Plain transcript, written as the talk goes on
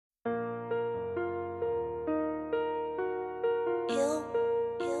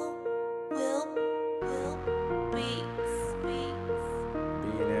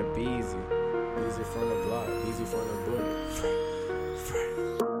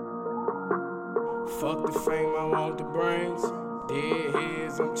Fuck the fame, I want the brains. Dead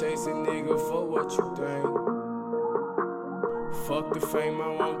heads, I'm chasing nigga for what you think. Fuck the fame, I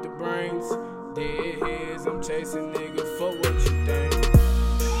want the brains. Dead heads, I'm chasing nigga for what you think.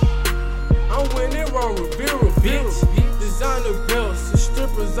 I'm winning wrong, Rivera, bitch. Designer belts and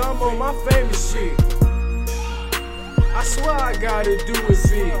strippers, I'm on my famous shit. I swear I gotta do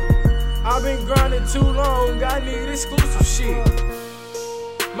it. I've been grinding too long, I need exclusive shit.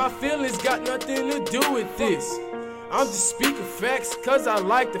 My feelings got nothing to do with this. I'm just speaking facts cause I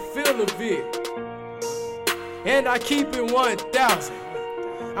like the feel of it. And I keep it 1,000.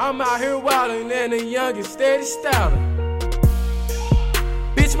 I'm out here wildin' and the young and steady styling.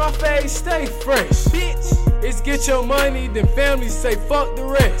 Bitch, my face stay fresh. Bitch, it's get your money, then family say fuck the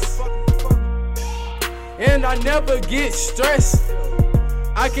rest. And I never get stressed.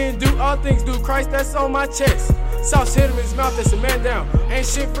 I can do all things through Christ that's on my chest. Sauce hit him in his mouth, that's a man down. Ain't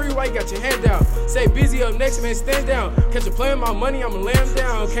shit free, why you got your hand out? Say busy up next, man, stand down. Catch a play my money, I'ma lay him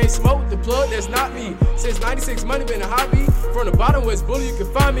down. Can't smoke the plug, that's not me. Since 96, money been a hobby. From the bottom, West Bully, you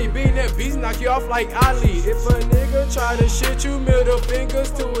can find me. Being that beast, knock you off like Ali. If a nigga try to shit you, middle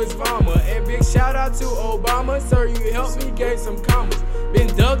fingers to his mama. And big shout out to Obama, sir, you helped me gain some commas. Been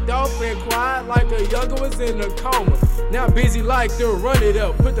ducked off and quiet like a younger was in a coma. Now busy like to run it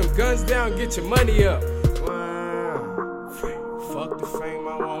up. Put them guns down, get your money up. Fuck the fame,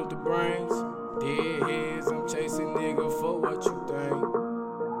 I want the brains. Dead heads, I'm chasing nigga for what you think.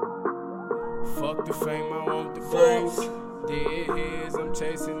 Fuck the fame, I want the brains. Dead heads, I'm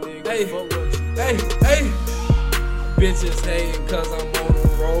chasing nigga for what you think. Hey, bitches hating cause I'm on the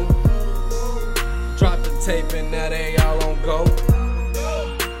road. Drop the tape and now they all on go.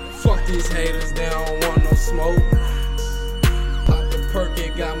 Fuck these haters, they don't want no smoke. Pop the perk,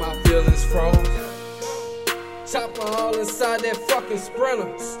 it got my feelings froze. Chopper all inside that fucking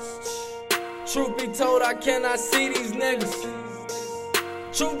Sprinter. Truth be told, I cannot see these niggas.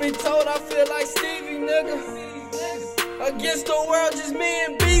 Truth be told, I feel like Stevie, nigga. Against the world, just me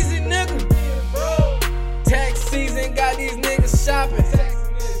and Beezy, nigga. Tax season got these niggas shopping.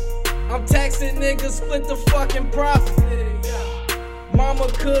 I'm taxing niggas, split the fucking profit. Mama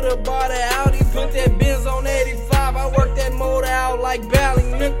coulda bought an Audi, put that Benz on 85. I work that motor out like Bally,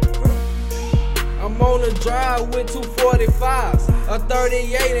 nigga. I'm on the drive with 245s, a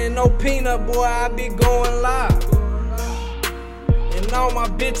 38 and no peanut, boy, I be going live. And all my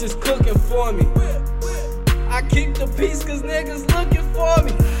bitches cooking for me. I keep the peace cause niggas looking for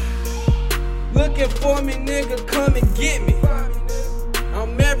me. Looking for me, nigga, come and get me.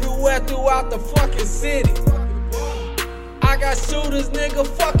 I'm everywhere throughout the fucking city. I got shooters, nigga,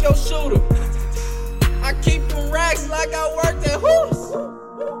 fuck your shooter. I keep them racks like I worked at Hooters.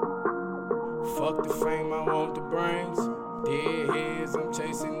 Fuck the fame, I want the brains. Dead heads, I'm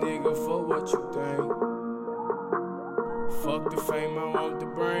chasing nigga for what you think. Fuck the fame, I want the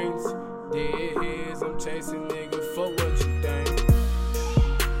brains. Dead heads, I'm chasing nigga for what you think.